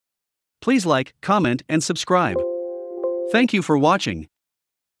Please like, comment, and subscribe. Thank you for watching.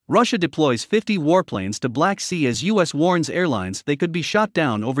 Russia deploys 50 warplanes to Black Sea as US warns airlines they could be shot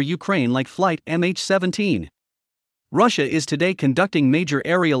down over Ukraine like flight MH17. Russia is today conducting major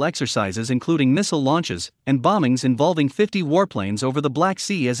aerial exercises including missile launches and bombings involving 50 warplanes over the Black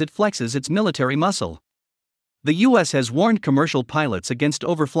Sea as it flexes its military muscle. The US has warned commercial pilots against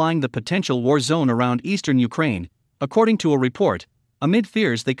overflying the potential war zone around eastern Ukraine, according to a report, amid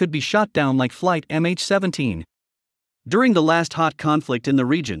fears they could be shot down like flight MH17. During the last hot conflict in the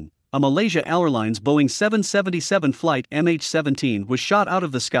region, a Malaysia Airlines Boeing 777 flight MH17 was shot out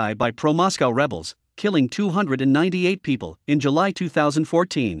of the sky by pro-Moscow rebels, killing 298 people in July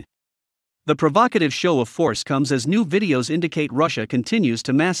 2014. The provocative show of force comes as new videos indicate Russia continues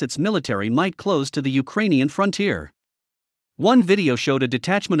to mass its military might close to the Ukrainian frontier. One video showed a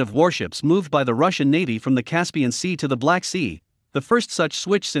detachment of warships moved by the Russian Navy from the Caspian Sea to the Black Sea, the first such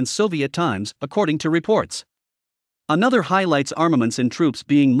switch since Soviet times, according to reports. Another highlights armaments and troops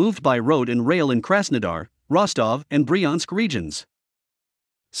being moved by road and rail in Krasnodar, Rostov, and Bryansk regions.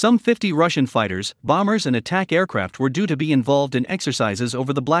 Some 50 Russian fighters, bombers, and attack aircraft were due to be involved in exercises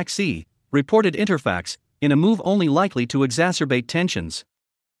over the Black Sea, reported Interfax, in a move only likely to exacerbate tensions.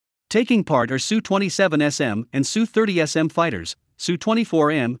 Taking part are Su-27SM and Su-30SM fighters,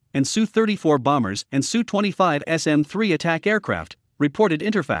 Su-24M and Su-34 bombers, and Su-25SM-3 attack aircraft, reported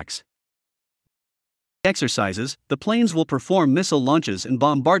Interfax. Exercises, the planes will perform missile launches and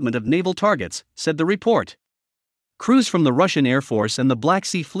bombardment of naval targets, said the report. Crews from the Russian Air Force and the Black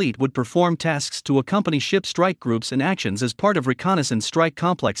Sea Fleet would perform tasks to accompany ship strike groups and actions as part of reconnaissance strike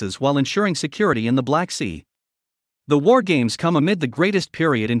complexes while ensuring security in the Black Sea. The war games come amid the greatest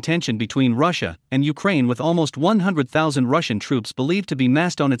period in tension between Russia and Ukraine, with almost 100,000 Russian troops believed to be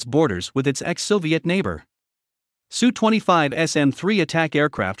massed on its borders with its ex-Soviet neighbor. Su-25SM-3 attack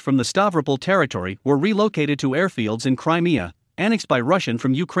aircraft from the Stavropol territory were relocated to airfields in Crimea, annexed by Russia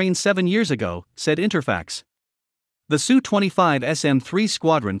from Ukraine 7 years ago, said Interfax. The Su-25SM-3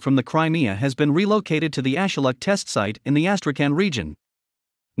 squadron from the Crimea has been relocated to the Ashaluk test site in the Astrakhan region.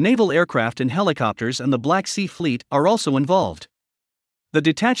 Naval aircraft and helicopters and the Black Sea Fleet are also involved. The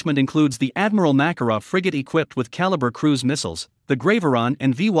detachment includes the Admiral Makarov frigate equipped with Caliber cruise missiles, the Graveron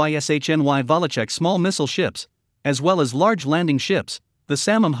and Vyshny Volochysk small missile ships, as well as large landing ships, the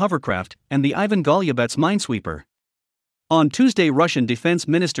Samum hovercraft, and the Ivan Golyabets minesweeper. On Tuesday, Russian Defense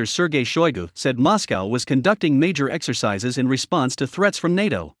Minister Sergei Shoigu said Moscow was conducting major exercises in response to threats from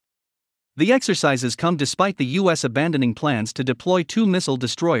NATO. The exercises come despite the U.S. abandoning plans to deploy 2 missile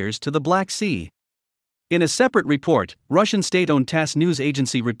destroyers to the Black Sea. In a separate report, Russian state-owned TASS news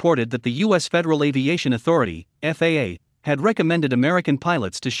agency reported that the U.S. Federal Aviation Authority, FAA, had recommended American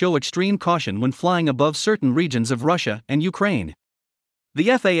pilots to show extreme caution when flying above certain regions of Russia and Ukraine.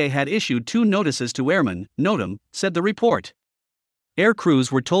 The FAA had issued 2 notices to airmen, NOTAM, said the report. Air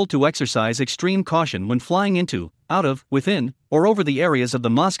crews were told to exercise extreme caution when flying into, out of, within, or over the areas of the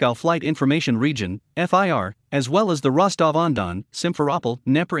Moscow Flight Information Region, FIR, as well as the Rostov-on-Don, Simferopol,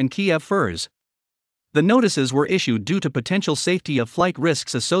 Dnepr and Kiev FIRs. The notices were issued due to potential safety of flight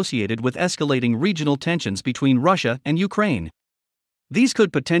risks associated with escalating regional tensions between Russia and Ukraine. These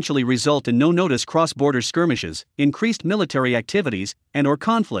could potentially result in no-notice cross-border skirmishes, increased military activities, and/or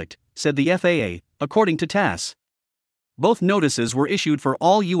conflict, said the FAA, according to TASS. Both notices were issued for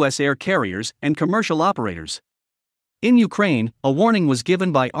all U.S. air carriers and commercial operators. In Ukraine, a warning was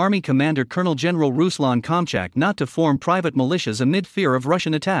given by Army Commander Colonel General Ruslan Kamchak not to form private militias amid fear of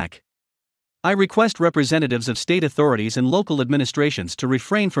Russian attack. I request representatives of state authorities and local administrations to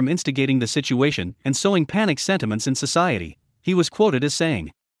refrain from instigating the situation and sowing panic sentiments in society, he was quoted as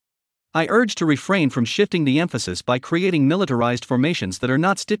saying. I urge to refrain from shifting the emphasis by creating militarized formations that are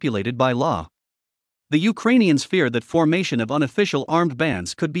not stipulated by law. The Ukrainians fear that formation of unofficial armed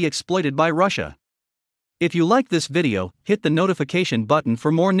bands could be exploited by Russia. If you like this video, hit the notification button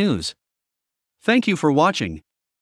for more news. Thank you for watching.